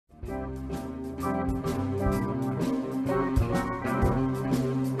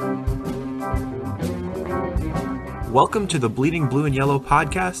Welcome to the Bleeding Blue and Yellow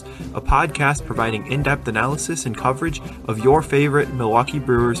podcast, a podcast providing in-depth analysis and coverage of your favorite Milwaukee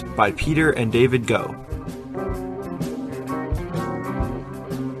Brewers by Peter and David Go.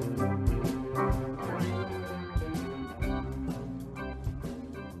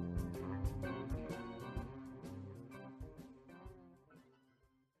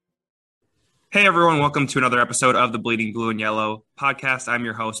 Hey everyone, welcome to another episode of the Bleeding Blue and Yellow podcast. I'm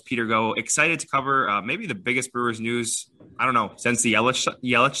your host, Peter Go. Excited to cover maybe the biggest Brewers news, since the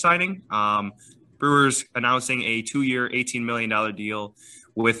Yelich signing. Brewers announcing a 2-year, $18 million deal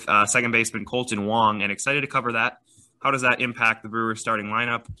with second baseman Kolten Wong, and excited to cover that. How does that impact the Brewers starting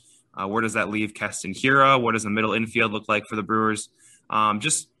lineup? Where does that leave Keston Hiura? What does the middle infield look like for the Brewers?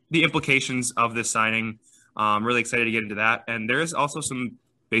 Just the implications of this signing. Really excited to get into that. And there is also some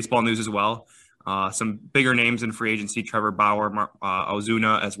baseball news as well. Some bigger names in free agency, Trevor Bauer,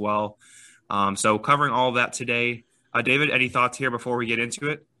 Ozuna as well. So covering all of that today. David, any thoughts here before we get into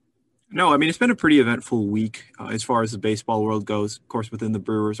it? No, it's been a pretty eventful week as far as the baseball world goes, of course, within the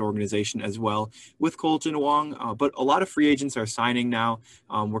Brewers organization as well, with Kolten Wong. But a lot of free agents are signing now.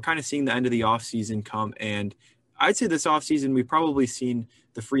 We're kind of seeing the end of the offseason come, and I'd say this offseason we've probably seen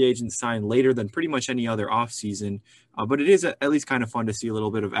the free agents sign later than pretty much any other offseason. But it is at least kind of fun to see a little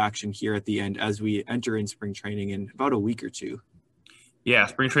bit of action here at the end as we enter in spring training in about a week or two. Yeah,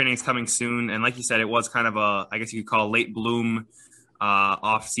 spring training is coming soon. And like you said, it was kind of I guess you could call a late bloom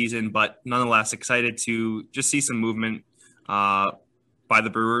off season, but nonetheless excited to just see some movement by the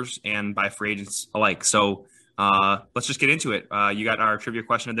Brewers and by free agents alike. So let's just get into it. You got our trivia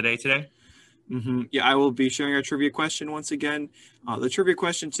question of the day today? Mm-hmm. Yeah, I will be sharing our trivia question once again. The trivia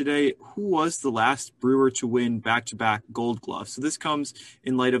question today, who was the last Brewer to win back-to-back Gold Gloves? So this comes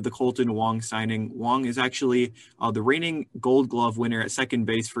in light of the Kolten Wong signing. Wong is actually the reigning Gold Glove winner at second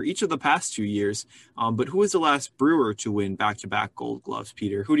base for each of the past 2 years. But who was the last Brewer to win back-to-back Gold Gloves,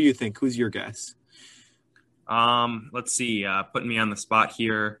 Peter? Who do you think? Who's your guess? Let's see. Putting me on the spot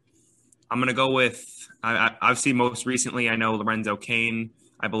here. I'm going to go with, I've seen most recently, I know Lorenzo Cain.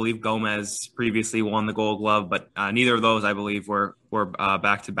 I believe Gomez previously won the Gold Glove, but neither of those, I believe, were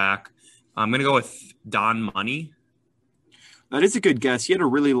back-to-back. I'm going to go with Don Money. That is a good guess. He had a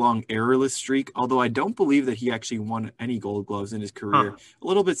really long errorless streak, although I don't believe that he actually won any Gold Gloves in his career. A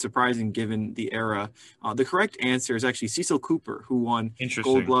little bit surprising given the era. The correct answer is actually Cecil Cooper, who won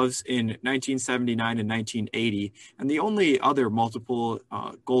Gold Gloves in 1979 and 1980. And the only other multiple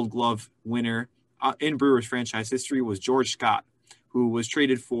Gold Glove winner in Brewers franchise history was George Scott, who was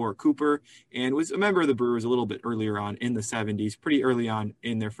traded for Cooper and was a member of the Brewers a little bit earlier on in the 70s, pretty early on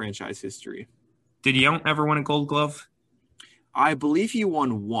in their franchise history. Did Young ever win a Gold Glove? I believe he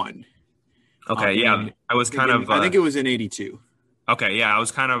won one. Okay, yeah. I think it was in 82. Okay, yeah. I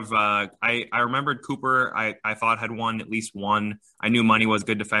was kind of I remembered Cooper, I thought had won at least one. I knew Money was a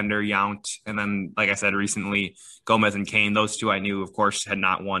good defender, Yount, and then, like I said, recently, Gomez and Cain. Those two I knew, of course, had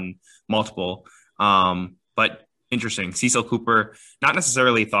not won multiple. But interesting. Cecil Cooper, not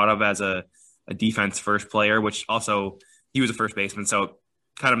necessarily thought of as a defense first player, which also he was a first baseman. So it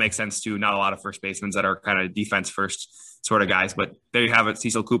kind of makes sense too. Not a lot of first basemen that are kind of defense first sort of guys, but there you have it.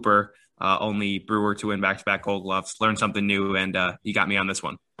 Cecil Cooper, only Brewer to win back-to-back Gold Gloves. Learned something new, and you got me on this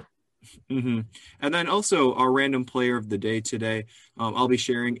one. Mm-hmm. And then also our random player of the day today, I'll be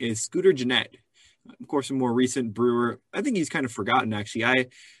sharing is Scooter Gennett. Of course, a more recent Brewer. I think he's kind of forgotten, actually.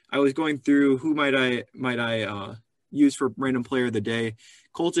 I was going through who might I use for random player of the day.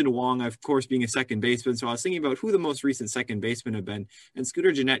 Kolten Wong, of course, being a second baseman. So I was thinking about who the most recent second baseman have been, and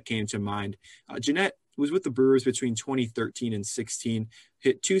Scooter Gennett came to mind. Gennett was with the Brewers between 2013 and 16,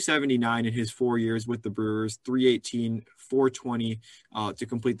 hit 279 in his 4 years with the Brewers, 318, 420 to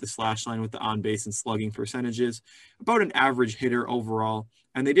complete the slash line with the on-base and slugging percentages. About an average hitter overall.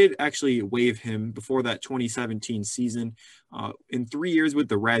 And they did actually waive him before that 2017 season. In 3 years with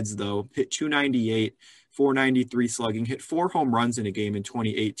the Reds, though, hit 298, 493 slugging, hit 4 home runs in a game in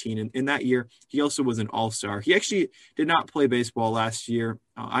 2018. And in that year, he also was an all-star. He actually did not play baseball last year.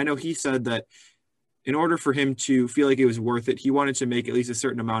 I know he said that in order for him to feel like it was worth it, he wanted to make at least a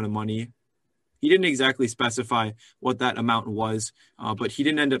certain amount of money. He didn't exactly specify what that amount was, but he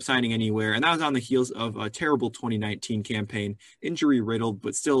didn't end up signing anywhere. And that was on the heels of a terrible 2019 campaign, injury riddled,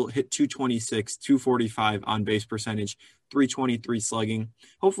 but still hit 226, 245 on base percentage, 323 slugging.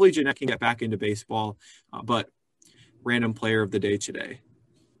 Hopefully Gennett can get back into baseball, but random player of the day today.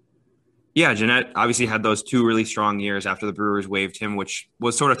 Yeah, Gennett obviously had those 2 really strong years after the Brewers waived him, which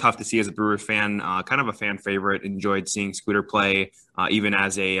was sort of tough to see as a Brewers fan, kind of a fan favorite. Enjoyed seeing Scooter play, even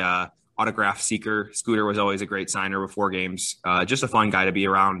as a autograph seeker. Scooter was always a great signer before games. Just a fun guy to be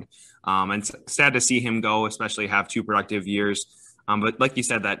around. And sad to see him go, especially have 2 productive years. But like you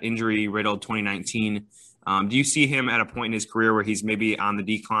said, that injury riddled 2019. Do you see him at a point in his career where he's maybe on the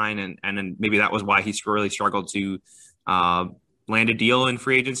decline, and then maybe that was why he really struggled to land a deal in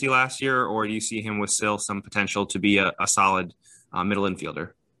free agency last year, or do you see him with still some potential to be a solid middle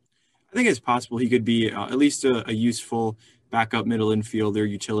infielder? I think it's possible he could be at least a useful backup middle infielder,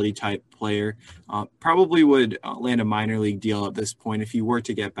 utility type player. Probably would land a minor league deal at this point if he were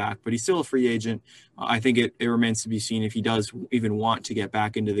to get back, but he's still a free agent. I think it remains to be seen if he does even want to get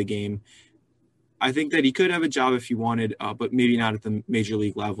back into the game. I think that he could have a job if he wanted, but maybe not at the major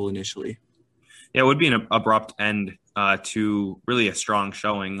league level initially. Yeah, it would be an abrupt end to really a strong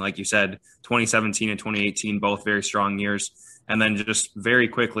showing. Like you said, 2017 and 2018, both very strong years. And then just very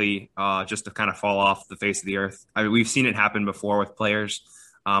quickly, just to kind of fall off the face of the earth. I mean, we've seen it happen before with players,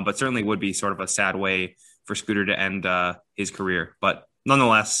 but certainly would be sort of a sad way for Scooter to end his career. But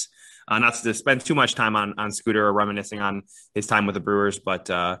nonetheless, not to spend too much time on Scooter or reminiscing on his time with the Brewers, but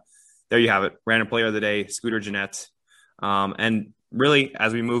there you have it. Random player of the day, Scooter Gennett. And really,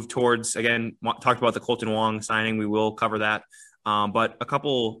 as we move towards, again, talked about the Colton Wong signing, we will cover that. But a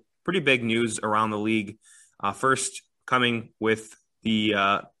couple pretty big news around the league. First, coming with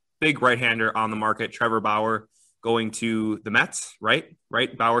the big right-hander on the market, Trevor Bauer, going to the Mets, right?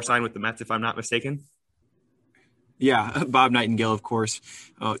 Bauer signed with the Mets, if I'm not mistaken. Yeah, Bob Nightingale, of course,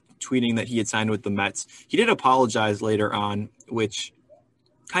 tweeting that he had signed with the Mets. He did apologize later on, which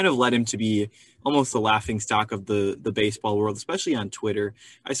kind of led him to be almost the laughing stock of the baseball world, especially on Twitter.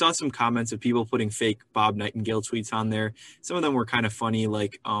 I saw some comments of people putting fake Bob Nightingale tweets on there. Some of them were kind of funny.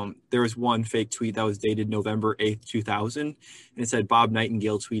 Like there was one fake tweet that was dated November 8th, 2000. And it said Bob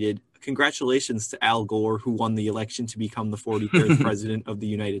Nightingale tweeted, "Congratulations to Al Gore, who won the election to become the 43rd president of the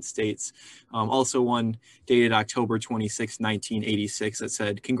United States." Also one dated October 26, 1986 that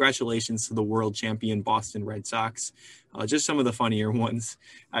said, "Congratulations to the world champion Boston Red Sox." Just some of the funnier ones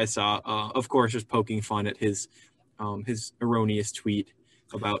I saw. Of course, just poking fun at his erroneous tweet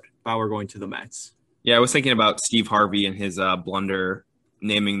about Bauer going to the Mets. Yeah, I was thinking about Steve Harvey and his blunder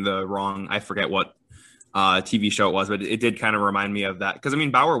naming the wrong, I forget what TV show it was, but it did kind of remind me of that. Because, I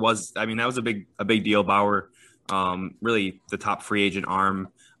mean, Bauer was, I mean, that was a big deal. Bauer, really the top free agent arm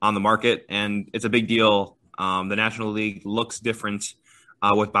on the market. And it's a big deal. The National League looks different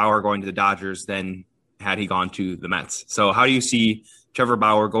with Bauer going to the Dodgers than had he gone to the Mets. So how do you see Trevor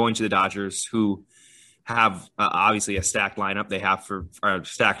Bauer going to the Dodgers, who have obviously a stacked lineup? They have for a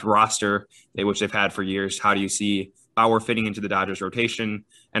stacked roster, which they've had for years. How do you see Bauer fitting into the Dodgers rotation,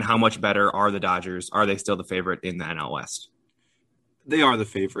 and how much better are the Dodgers? Are they still the favorite in the NL West? They are the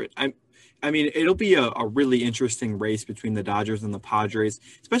favorite. I mean, it'll be a really interesting race between the Dodgers and the Padres,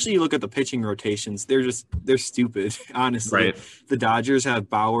 especially you look at the pitching rotations. They're stupid, honestly. Right. The Dodgers have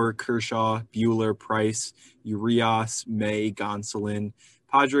Bauer, Kershaw, Buehler, Price, Urias, May, Gonsolin.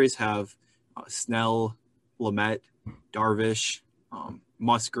 Padres have Snell, Lamet, Darvish,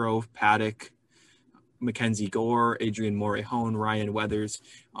 Musgrove, Paddock, Mackenzie Gore, Adrian Morejon, Ryan Weathers.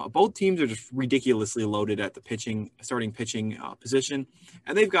 Both teams are just ridiculously loaded at the starting pitching position.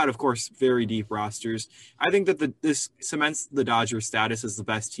 And they've got, of course, very deep rosters. I think that this cements the Dodgers' status as the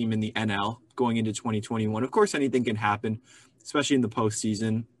best team in the NL going into 2021. Of course, anything can happen, especially in the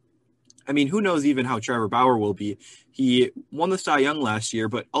postseason. I mean, who knows even how Trevor Bauer will be. He won the Cy Young last year,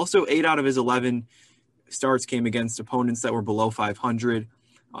 but also 8 out of his 11 starts came against opponents that were below 500.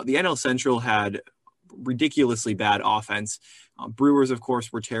 The NL Central had ridiculously bad offense. Brewers, of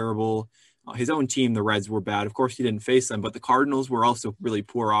course, were terrible. His own team, the Reds, were bad. Of course, he didn't face them, but the Cardinals were also really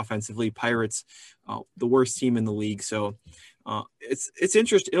poor offensively. Pirates, the worst team in the league. So it's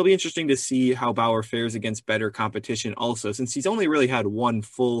interesting. It'll be interesting to see how Bauer fares against better competition also, since he's only really had one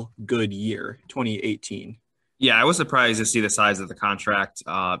full good year, 2018. Yeah, I was surprised to see the size of the contract.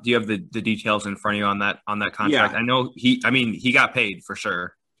 Do you have the details in front of you on that contract? Yeah. I know he got paid for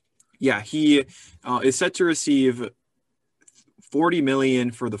sure. Yeah, he is set to receive $40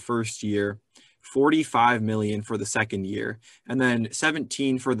 million for the first year, $45 million for the second year, and then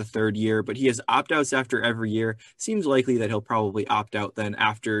 $17 for the third year. But he has opt-outs after every year. Seems likely that he'll probably opt out then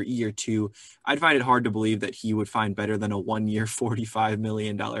after year 2. I'd find it hard to believe that he would find better than a 1-year, $45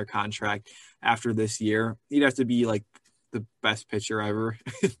 million contract after this year. He'd have to be like the best pitcher ever,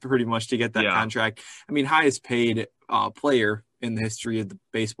 pretty much, to get that contract. I mean, highest paid player in the history of the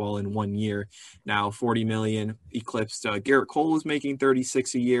baseball in 1 year. Now, $40 million eclipsed. Garrett Cole was making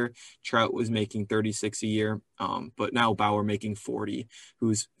 $36 a year. Trout was making $36 a year. But now Bauer making $40,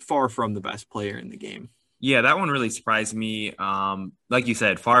 who's far from the best player in the game. Yeah, that one really surprised me. Like you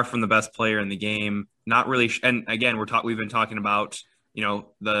said, far from the best player in the game. Not really, and again, we've been talking about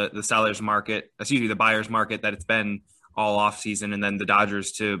the sellers market, excuse me, the buyers market that it's been all off season, and then the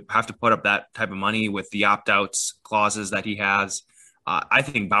Dodgers to have to put up that type of money with the opt outs clauses that he has. I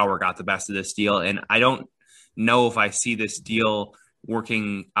think Bauer got the best of this deal, and I don't know if I see this deal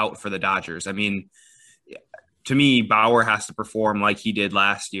working out for the Dodgers. I mean, to me, Bauer has to perform like he did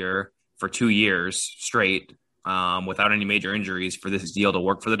last year for 2 years straight without any major injuries for this deal to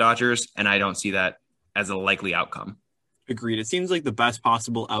work for the Dodgers. And I don't see that as a likely outcome. Agreed. It seems like the best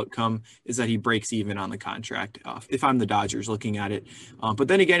possible outcome is that he breaks even on the contract if I'm the Dodgers looking at it. But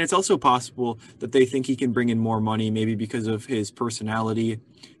then again, it's also possible that they think he can bring in more money, maybe because of his personality,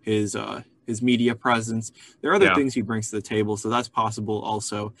 his media presence. There are other things he brings to the table, so that's possible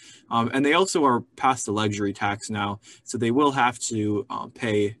also. And they also are past the luxury tax now, so they will have to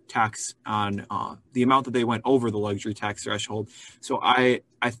pay tax on the amount that they went over the luxury tax threshold. So I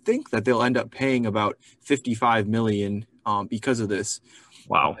think that they'll end up paying about $55 million because of this.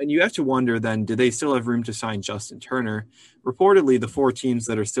 Wow. And you have to wonder then, do they still have room to sign Justin Turner? Reportedly, the four teams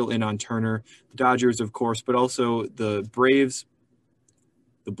that are still in on Turner, the Dodgers, of course, but also the Braves,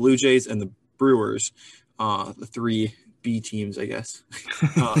 the Blue Jays, and the Brewers, the three B teams, I guess,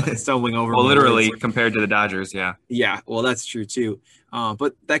 stumbling over. Well, literally compared to the Dodgers, yeah. Yeah, well, that's true too.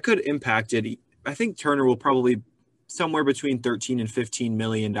 But that could impact it. I think Turner will probably somewhere between $13 and $15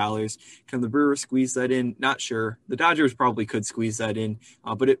 million. Can the Brewers squeeze that in? Not sure. The Dodgers probably could squeeze that in,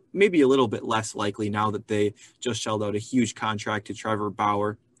 but it may be a little bit less likely now that they just shelled out a huge contract to Trevor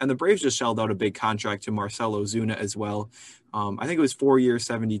Bauer. And the Braves just shelled out a big contract to Marcell Ozuna as well. I think it was 4 years,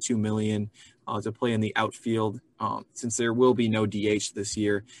 $72 million to play in the outfield. Since there will be no DH this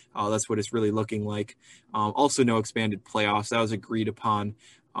year, that's what it's really looking like. Also, no expanded playoffs. That was agreed upon.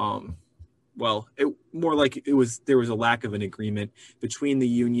 There was a lack of an agreement between the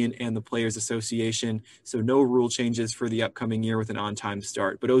union and the Players Association, so no rule changes for the upcoming year with an on-time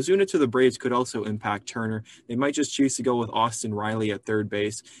start. But Ozuna to the Braves could also impact Turner. They might just choose to go with Austin Riley at third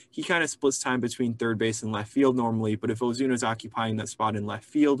base. He kind of splits time between third base and left field normally, but if Ozuna's occupying that spot in left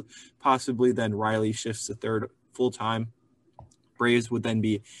field, possibly then Riley shifts to third full-time. Braves would then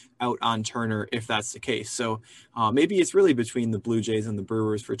be out on Turner if that's the case. So maybe it's really between the Blue Jays and the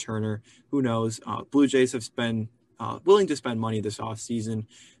Brewers for Turner. Who knows? Blue Jays have been willing to spend money this offseason.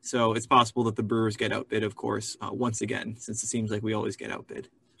 So it's possible that the Brewers get outbid, of course, once again, since it seems like we always get outbid.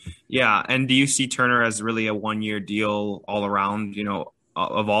 Yeah. And do you see Turner as really a 1-year deal all around,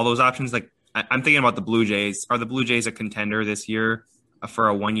 of all those options? Like I'm thinking about the Blue Jays. Are the Blue Jays a contender this year for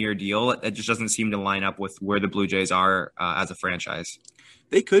a 1-year deal? It just doesn't seem to line up with where the Blue Jays are as a franchise.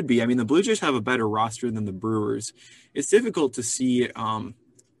 They could be. I mean, the Blue Jays have a better roster than the Brewers. It's difficult to see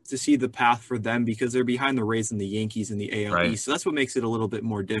the path for them because they're behind the Rays and the Yankees in the AL East. So that's what makes it a little bit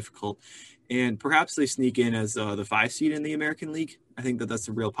more difficult. And perhaps they sneak in as the 5 seed in the American League. I think that that's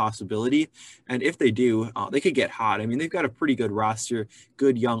a real possibility. And if they do, they could get hot. I mean, they've got a pretty good roster,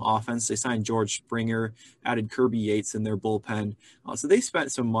 good young offense. They signed George Springer, added Kirby Yates in their bullpen. So they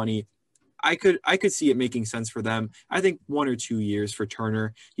spent some money. I could see it making sense for them. I think 1 or 2 years for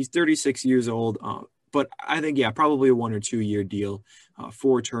Turner. He's 36 years old. But I think, probably a 1 or 2 year deal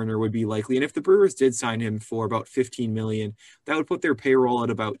for Turner would be likely. And if the Brewers did sign him for about $15 million, that would put their payroll at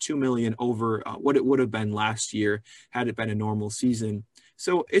about $2 million over what it would have been last year had it been a normal season.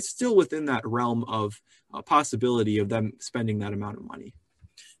 So it's still within that realm of possibility of them spending that amount of money.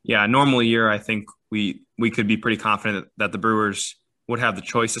 Yeah, normal year, I think we could be pretty confident that the Brewers would have the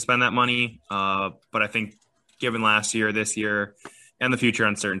choice to spend that money. But I think given last year, this year, and the future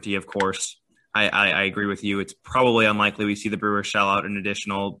uncertainty, of course, I agree with you. It's probably unlikely we see the Brewers shell out an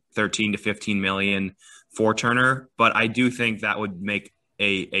additional 13 to 15 million for Turner, but I do think that would make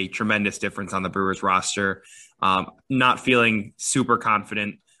a tremendous difference on the Brewers roster. Not feeling super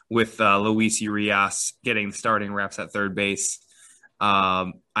confident with Luis Urias getting starting reps at third base.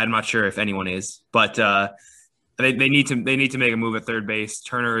 I'm not sure if anyone is, but they need to make a move at third base.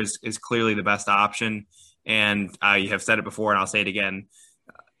 Turner is clearly the best option, and I have said it before, and I'll say it again.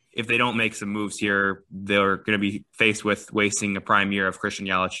 If they don't make some moves here, they're going to be faced with wasting a prime year of Christian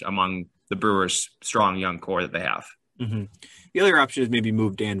Yelich among the Brewers' strong young core that they have. Mm-hmm. The other option is maybe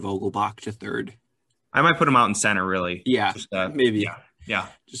move Dan Vogelbach to third. I might put him out in center, really. Yeah, maybe. Yeah.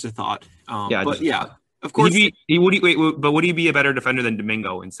 Just a thought. Of course. Would he be a better defender than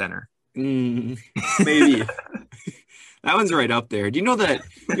Domingo in center? Maybe. That one's right up there. Do you know that?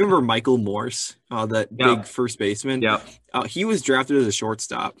 You remember Michael Morse, that big first baseman? Yeah. He was drafted as a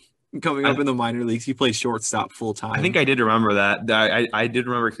shortstop. Coming up in the minor leagues, he plays shortstop full time. I think I did remember that. I did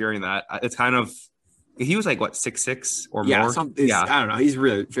remember hearing that. It's kind of he was like what 6'6" or Yeah, more. Yeah, I don't know. He's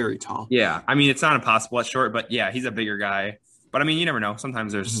really very tall. yeah. I mean, it's not impossible at short, but yeah, he's a bigger guy. But I mean, you never know.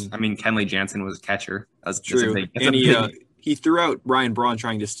 Sometimes there's. Mhm. I mean, Kenley Jansen was a catcher. That's a True. big. That's a And big. he threw out Ryan Braun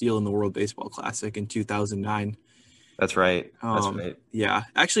trying to steal in the World Baseball Classic in 2009. That's right. That's right. Yeah,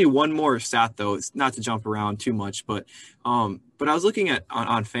 actually, one more stat though. It's not to jump around too much, but I was looking at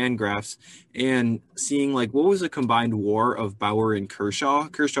on Fangraphs and seeing like what was the combined WAR of Bauer and Kershaw.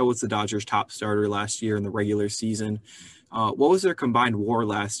 Kershaw was the Dodgers' top starter last year in the regular season. What was their combined WAR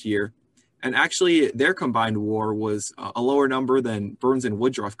last year? And actually, their combined WAR was a lower number than Burns and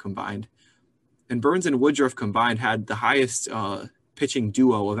Woodruff combined. And Burns and Woodruff combined had the highest pitching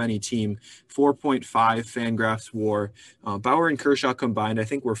duo of any team, 4.5 Fangraphs WAR. Bauer and Kershaw combined, I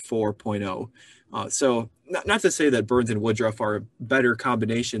think, were 4.0. So not to say that Burns and Woodruff are a better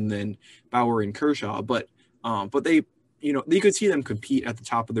combination than Bauer and Kershaw, but they, you could see them compete at the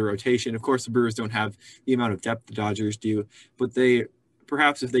top of the rotation. Of course, the Brewers don't have the amount of depth the Dodgers do, but they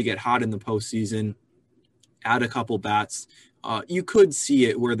perhaps if they get hot in the postseason, add a couple bats, you could see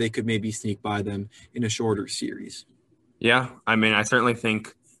it where they could maybe sneak by them in a shorter series. Yeah, I mean, I certainly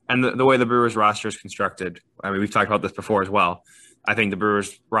think, and the way the Brewers roster is constructed, I mean, we've talked about this before as well. I think the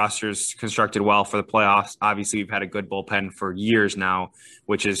Brewers roster is constructed well for the playoffs. Obviously, we've had a good bullpen for years now,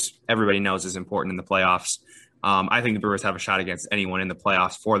 which is everybody knows is important in the playoffs. I think the Brewers have a shot against anyone in the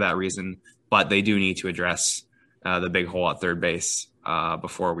playoffs for that reason, but they do need to address the big hole at third base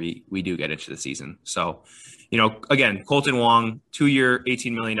before we do get into the season. So, again, Kolten Wong, 2-year,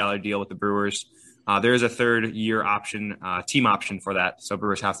 $18 million deal with the Brewers. There is a third-year option, team option for that. So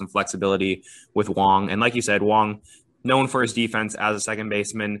Brewers have some flexibility with Wong. And like you said, Wong, known for his defense as a second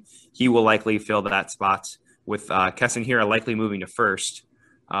baseman, he will likely fill that spot with Keston Hiura likely moving to first.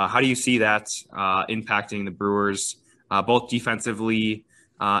 How do you see that impacting the Brewers, both defensively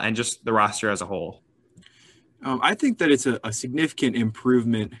and just the roster as a whole? I think that it's a significant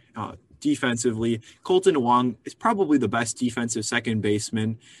improvement defensively. Kolten Wong is probably the best defensive second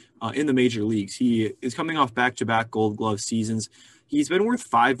baseman in the major leagues. He is coming off back-to-back Gold Glove seasons. He's been worth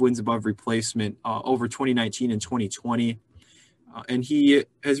 5 wins above replacement over 2019 and 2020. And he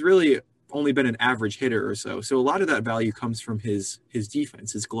has really only been an average hitter or so. So a lot of that value comes from his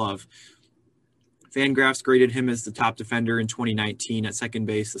defense, his glove. Fangraphs graded him as the top defender in 2019 at second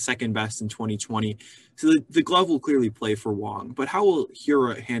base, the second best in 2020. So the glove will clearly play for Wong. But how will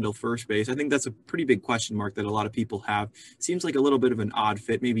Hiura handle first base? I think that's a pretty big question mark that a lot of people have. Seems like a little bit of an odd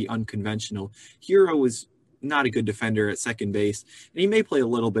fit, maybe unconventional. Hiura was not a good defender at second base, and he may play a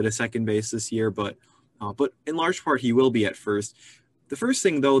little bit of second base this year, but in large part he will be at first. The first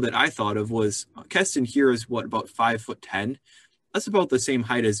thing, though, that I thought of was Keston Hiura is about 5'10". That's about the same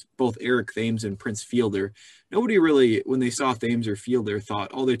height as both Eric Thames and Prince Fielder. Nobody really, when they saw Thames or Fielder,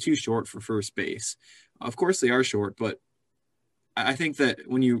 thought, oh, they're too short for first base. Of course they are short, but I think that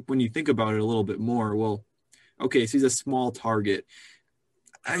when you think about it a little bit more, well, okay, so he's a small target.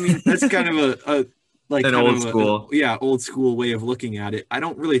 I mean, that's kind of a like an kind old of school. old school way of looking at it. I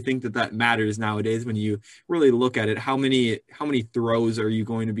don't really think that matters nowadays when you really look at it. How many throws are you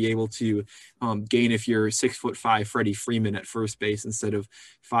going to be able to gain if you're 6'5" Freddie Freeman at first base instead of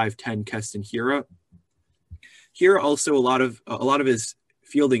 5'10" Keston Hiura? Hiura also a lot of his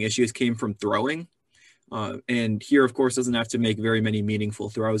fielding issues came from throwing. And here, of course, doesn't have to make very many meaningful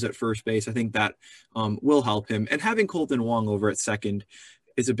throws at first base. I think that will help him. And having Kolten Wong over at second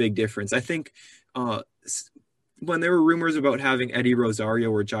is a big difference. I think when there were rumors about having Eddie Rosario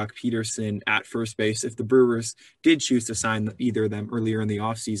or Jock Peterson at first base, if the Brewers did choose to sign either of them earlier in the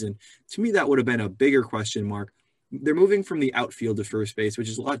offseason, to me, that would have been a bigger question mark. They're moving from the outfield to first base, which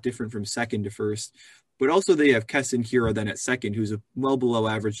is a lot different from second to first. But also they have Keston Hiura then at second, who's a well below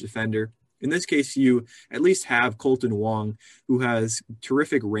average defender. In this case, you at least have Kolten Wong, who has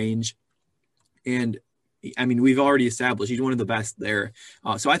terrific range. And I mean, we've already established he's one of the best there.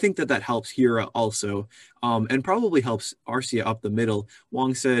 So I think that helps Hiura also, and probably helps Arcia up the middle.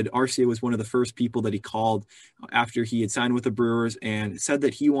 Wong said Arcia was one of the first people that he called after he had signed with the Brewers and said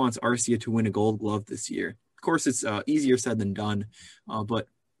that he wants Arcia to win a Gold Glove this year. Of course, it's easier said than done, but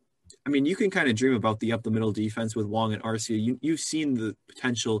I mean, you can kind of dream about the up-the-middle defense with Wong and Arcia. You've seen the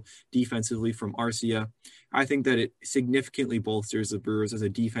potential defensively from Arcia. I think that it significantly bolsters the Brewers as a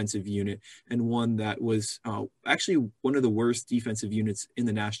defensive unit and one that was actually one of the worst defensive units in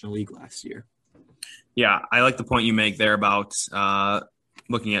the National League last year. Yeah, I like the point you make there about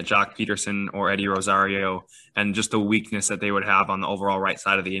looking at Jock Peterson or Eddie Rosario and just the weakness that they would have on the overall right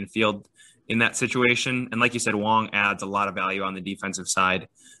side of the infield in that situation. And like you said, Wong adds a lot of value on the defensive side.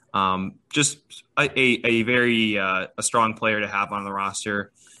 Just a very strong player to have on the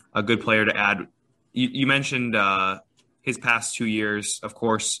roster, a good player to add You mentioned his past 2 years. Of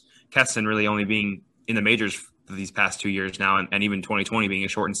course, Keston really only being in the majors for these past 2 years now, and even 2020 being a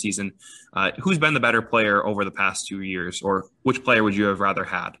shortened season. Who's been the better player over the past 2 years, or which player would you have rather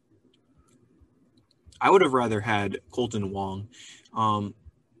had? I would have rather had Kolten Wong.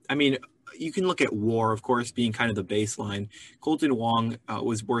 I mean, you can look at WAR, of course, being kind of the baseline. Kolten Wong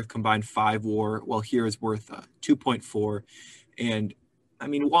was worth combined 5 WAR, while here is worth 2.4. And I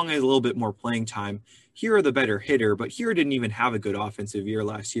mean, Wong has a little bit more playing time. Here the better hitter, but here didn't even have a good offensive year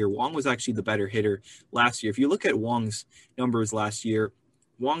last year. Wong was actually the better hitter last year. If you look at Wong's numbers last year,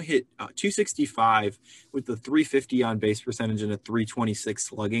 Wong hit 265 with the 350 on base percentage and a 326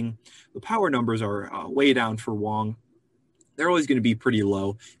 slugging. The power numbers are way down for Wong. They're always going to be pretty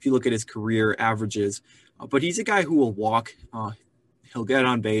low if you look at his career averages. But he's a guy who will walk. He'll get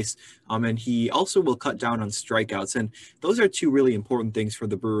on base, and he also will cut down on strikeouts. And those are two really important things for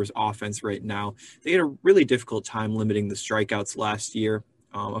the Brewers offense right now. They had a really difficult time limiting the strikeouts last year.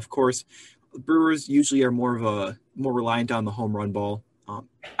 Of course, Brewers usually are more reliant on the home run ball.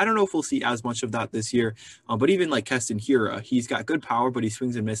 I don't know if we'll see as much of that this year, but even like Keston Hiura, he's got good power, but he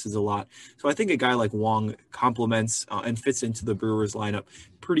swings and misses a lot. So I think a guy like Wong complements and fits into the Brewers lineup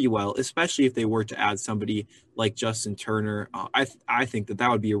pretty well, especially if they were to add somebody like Justin Turner. I think that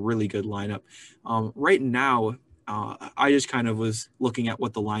would be a really good lineup. Right now, I just kind of was looking at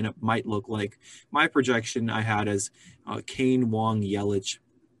what the lineup might look like. My projection I had as Kane, Wong, Yelich,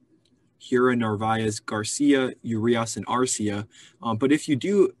 Hiura, Narvaez, Garcia, Urias, and Arcia. But if you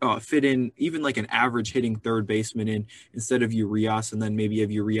do fit in even like an average hitting third baseman in instead of Urias, and then maybe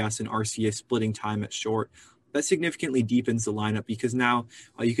have Urias and Arcia splitting time at short, that significantly deepens the lineup because now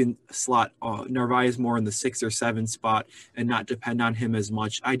you can slot Narvaez more in the 6 or 7 spot and not depend on him as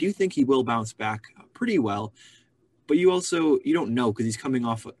much. I do think he will bounce back pretty well. But you don't know because he's coming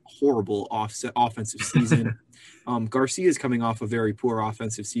off a horrible offensive season. Garcia is coming off a very poor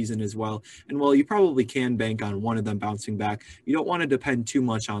offensive season as well. And while you probably can bank on one of them bouncing back, you don't want to depend too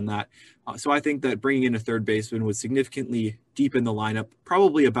much on that. So I think that bringing in a third baseman would significantly deepen the lineup,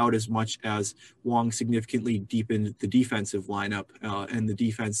 probably about as much as Wong significantly deepened the defensive lineup and the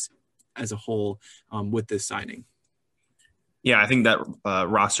defense as a whole with this signing. Yeah, I think that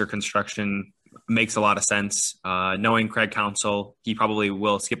roster construction makes a lot of sense. Knowing Craig Counsell, he probably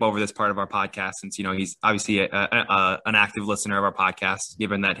will skip over this part of our podcast since, he's obviously an active listener of our podcast,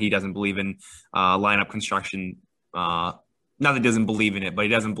 given that he doesn't believe in lineup construction. Not that he doesn't believe in it, but he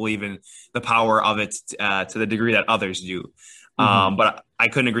doesn't believe in the power of it to the degree that others do. But I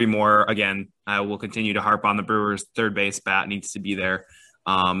couldn't agree more. Again, I will continue to harp on the Brewers' third base bat needs to be there.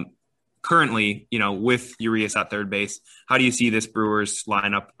 Currently, with Urias at third base, how do you see this Brewers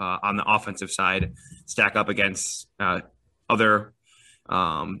lineup on the offensive side stack up against other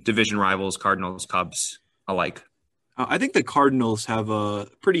division rivals, Cardinals, Cubs alike? I think the Cardinals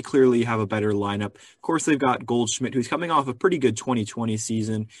pretty clearly have a better lineup. Of course, they've got Goldschmidt, who's coming off a pretty good 2020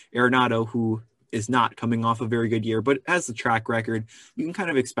 season. Arenado, who is not coming off a very good year, but has the track record. You can kind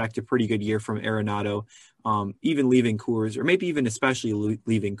of expect a pretty good year from Arenado, even leaving Coors, or maybe even especially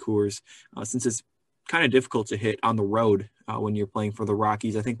leaving Coors, since it's kind of difficult to hit on the road when you're playing for the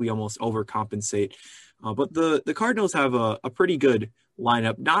Rockies. I think we almost overcompensate. But the Cardinals have a pretty good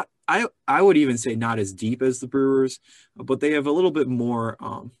lineup. I would even say not as deep as the Brewers, but they have a little bit more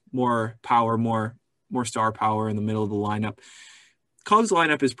power, more star power in the middle of the lineup. Cubs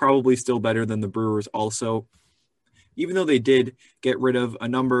lineup is probably still better than the Brewers also. Even though they did get rid of a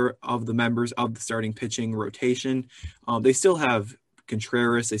number of the members of the starting pitching rotation, they still have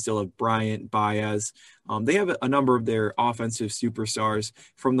Contreras, they still have Bryant, Baez. They have a number of their offensive superstars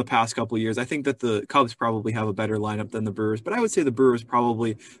from the past couple of years. I think that the Cubs probably have a better lineup than the Brewers, but I would say the Brewers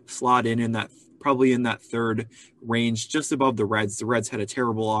probably slot in that third range, just above the Reds. The Reds had a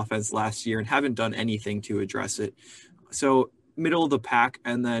terrible offense last year and haven't done anything to address it. So middle of the pack.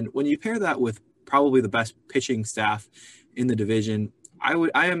 And then when you pair that with probably the best pitching staff in the division, I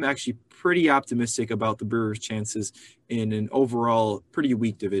am actually pretty optimistic about the Brewers' chances in an overall pretty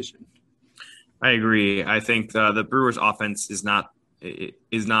weak division. I agree. I think the Brewers' offense is not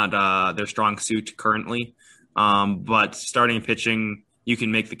their strong suit currently. But starting pitching, you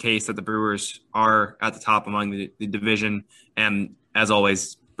can make the case that the Brewers are at the top among the division. And as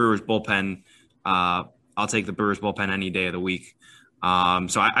always, Brewers bullpen. I'll take the Brewers bullpen any day of the week.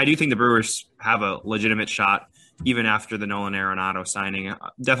 So I do think the Brewers have a legitimate shot, even after the Nolan Arenado signing.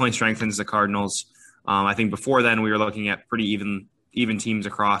 Definitely strengthens the Cardinals. I think before then we were looking at pretty even teams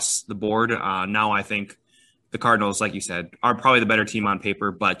across the board. Now I think the Cardinals, like you said, are probably the better team on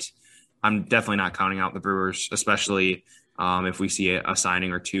paper, but I'm definitely not counting out the Brewers, especially if we see a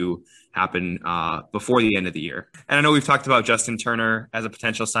signing or two happen before the end of the year. And I know we've talked about Justin Turner as a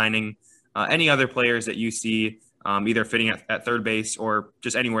potential signing. Any other players that you see either fitting at third base or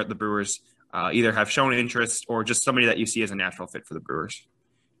just anywhere at the Brewers either have shown interest or just somebody that you see as a natural fit for the Brewers?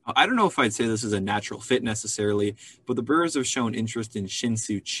 I don't know if I'd say this is a natural fit necessarily, but the Brewers have shown interest in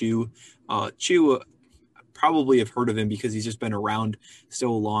Shin-Soo Choo. Choo probably have heard of him because he's just been around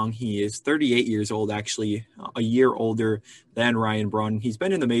so long. He is 38 years old, actually, a year older than Ryan Braun. He's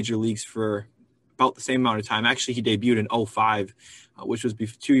been in the major leagues for about the same amount of time. Actually, he debuted in 2005, which was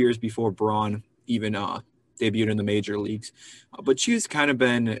 2 years before Braun even debuted in the major leagues. But Choo's kind of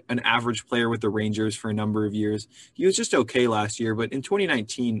been an average player with the Rangers for a number of years. He was just okay last year, but in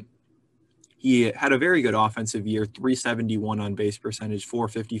 2019, he had a very good offensive year, 371 on base percentage,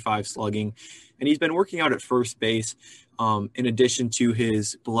 455 slugging, and he's been working out at first base in addition to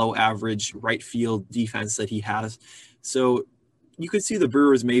his below average right field defense that he has. So you could see the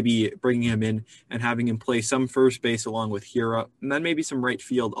Brewers maybe bringing him in and having him play some first base along with Hira, and then maybe some right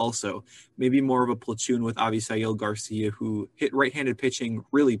field also, maybe more of a platoon with Avisail Garcia, who hit right-handed pitching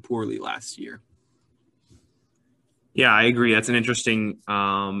really poorly last year. Yeah, I agree. That's an interesting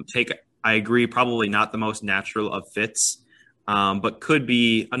take. I agree, probably not the most natural of fits, but could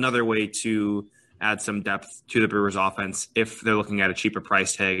be another way to add some depth to the Brewers offense if they're looking at a cheaper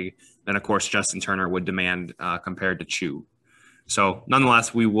price tag than, of course, Justin Turner would demand compared to Choo. So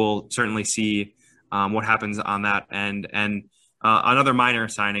nonetheless, we will certainly see what happens on that end. And another minor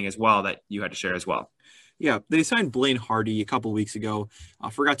signing as well that you had to share as well. Yeah, they signed Blaine Hardy a couple weeks ago.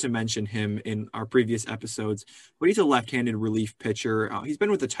 I forgot to mention him in our previous episodes, but he's a left-handed relief pitcher. He's been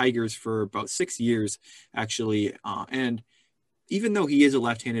with the Tigers for about 6 years, actually. And even though he is a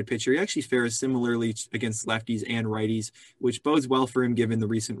left-handed pitcher, he actually fares similarly against lefties and righties, which bodes well for him given the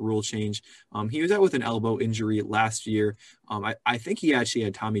recent rule change. He was out with an elbow injury last year. I think he actually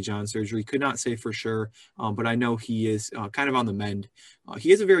had Tommy John surgery. Could not say for sure, but I know he is kind of on the mend. He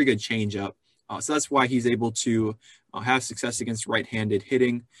has a very good changeup. So that's why he's able to have success against right-handed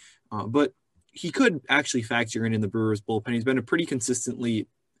hitting. But he could actually factor in the Brewers bullpen. He's been a pretty consistently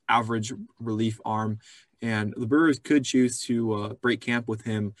average relief arm, and the Brewers could choose to break camp with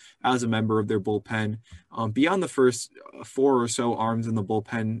him as a member of their bullpen. Beyond the first 4 or so arms in the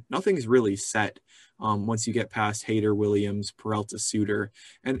bullpen, nothing's really set once you get past Hader, Williams, Peralta, Suter.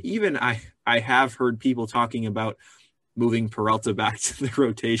 And even I have heard people talking about moving Peralta back to the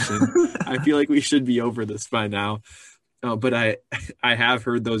rotation. I feel like we should be over this by now. But I have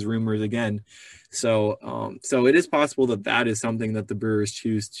heard those rumors again. So it is possible that is something that the Brewers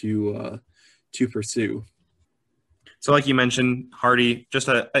choose to pursue. So like you mentioned, Hardy, just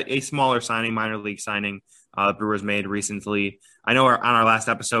a smaller signing, minor league signing the Brewers made recently. I know on our last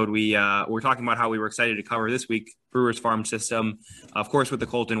episode, we were talking about how we were excited to cover this week, Brewers farm system. Of course, with the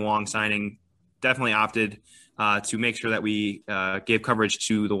Colton Wong signing, definitely opted to make sure that we gave coverage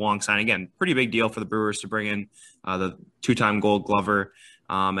to the Wong sign. Again, pretty big deal for the Brewers to bring in the 2-time Gold Glover.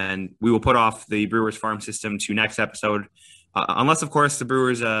 And we will put off the Brewers farm system to next episode, unless, of course, the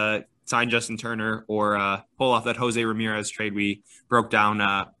Brewers sign Justin Turner or pull off that Jose Ramirez trade we broke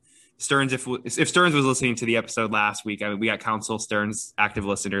down. Stearns, if Stearns was listening to the episode last week, I mean, we got Council Stearns active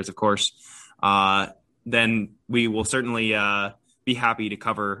listeners, of course, then we will certainly be happy to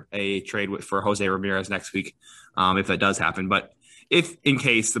cover a trade for Jose Ramirez next week if that does happen. But if in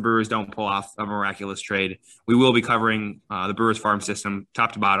case the Brewers don't pull off a miraculous trade, we will be covering the Brewers farm system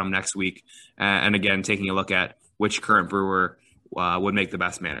top to bottom next week. And again, taking a look at which current Brewer would make the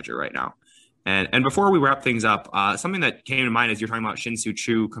best manager right now. And before we wrap things up, something that came to mind as you're talking about Shin-Soo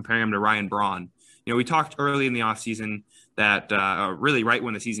Choo, comparing him to Ryan Braun. You know, we talked early in the offseason that really right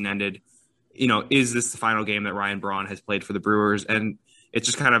when the season ended, you know, is this the final game that Ryan Braun has played for the Brewers? And it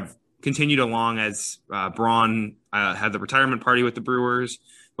just kind of continued along as Braun had the retirement party with the Brewers,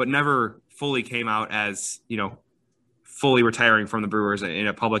 but never fully came out as, you know, fully retiring from the Brewers in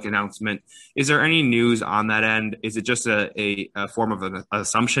a public announcement. Is there any news on that end? Is it just a form of an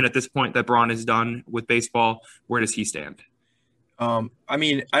assumption at this point that Braun is done with baseball? Where does he stand? I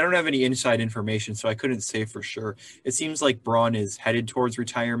mean, I don't have any inside information, so I couldn't say for sure. It seems like Braun is headed towards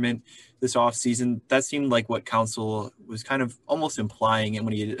retirement this offseason. That seemed like what Council was kind of almost implying and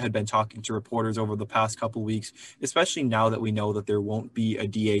when he had been talking to reporters over the past couple weeks, especially now that we know that there won't be a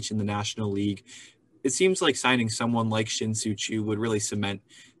DH in the National League. It seems like signing someone like Shin-Soo Choo would really cement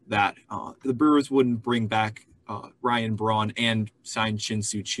that. The Brewers wouldn't bring back Ryan Braun and sign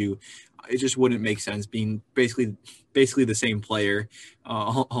Shin-Soo Choo. It just wouldn't make sense, being basically the same player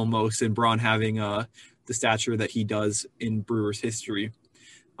almost, and Braun having the stature that he does in Brewers history.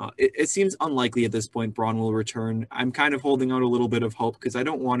 It seems unlikely at this point Braun will return. I'm kind of holding out a little bit of hope because I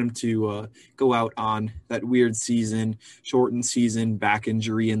don't want him to go out on that weird season, shortened season, back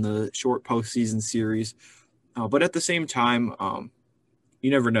injury in the short postseason series. But at the same time,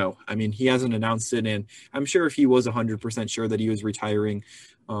 you never know. I mean, he hasn't announced it, and I'm sure if he was 100% sure that he was retiring,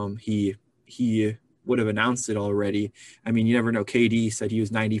 he would have announced it already. I mean, you never know. KD said he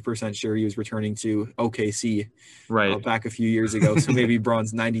was 90% sure he was returning to OKC back a few years ago. So maybe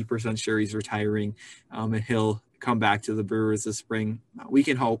Braun's 90% sure he's retiring, and he'll come back to the Brewers this spring. We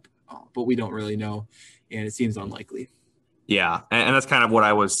can hope, but we don't really know, and it seems unlikely. Yeah, and that's kind of what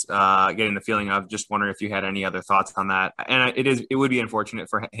I was getting the feeling of. Just wondering if you had any other thoughts on that. And it would be unfortunate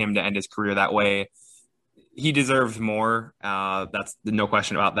for him to end his career that way. He deserves more. That's no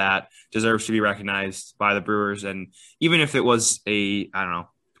question about that. Deserves to be recognized by the Brewers. And even if it was a,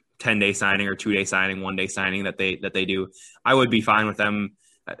 10-day signing or 2-day signing, 1-day signing that they do, I would be fine with them.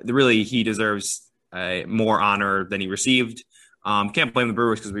 Really, he deserves more honor than he received. Can't blame the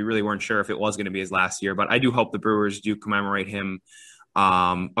Brewers because we really weren't sure if it was going to be his last year. But I do hope the Brewers do commemorate him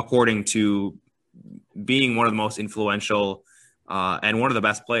according to being one of the most influential and one of the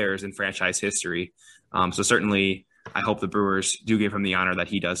best players in franchise history. So certainly I hope the Brewers do give him the honor that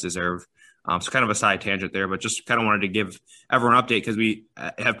he does deserve. So kind of a side tangent there, but just kind of wanted to give everyone an update because we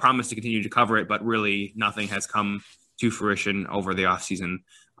have promised to continue to cover it, but really nothing has come to fruition over the offseason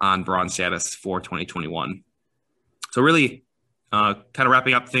on Braun's status for 2021. So really kind of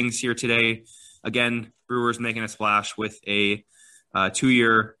wrapping up things here today. Again, Brewers making a splash with a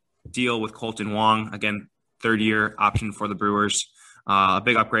 2-year deal with Kolten Wong. Again, 3rd-year option for the Brewers. A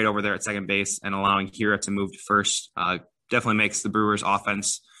big upgrade over there at second base and allowing Hira to move to first definitely makes the Brewers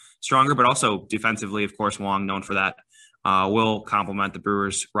offense stronger, but also defensively, of course, Wong, known for that, will complement the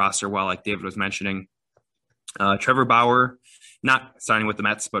Brewers roster well, like David was mentioning. Trevor Bauer, not signing with the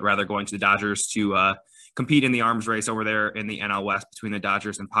Mets, but rather going to the Dodgers to compete in the arms race over there in the NL West between the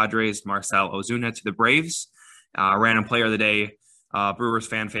Dodgers and Padres. Marcell Ozuna to the Braves. Random player of the day, Brewers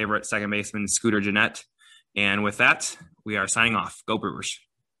fan favorite, second baseman Scooter Gennett. And with that, we are signing off. Go Brewers.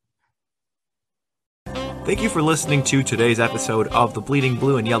 Thank you for listening to today's episode of the Bleeding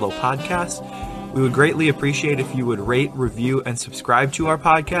Blue and Yellow podcast. We would greatly appreciate if you would rate, review, and subscribe to our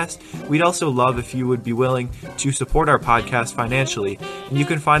podcast. We'd also love if you would be willing to support our podcast financially. And you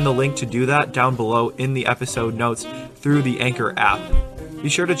can find the link to do that down below in the episode notes through the Anchor app. Be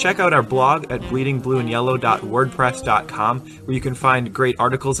sure to check out our blog at bleedingblueandyellow.wordpress.com, where you can find great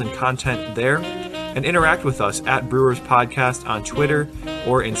articles and content there, and interact with us at Brewers Podcast on Twitter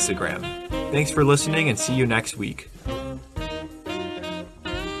or Instagram. Thanks for listening and see you next week.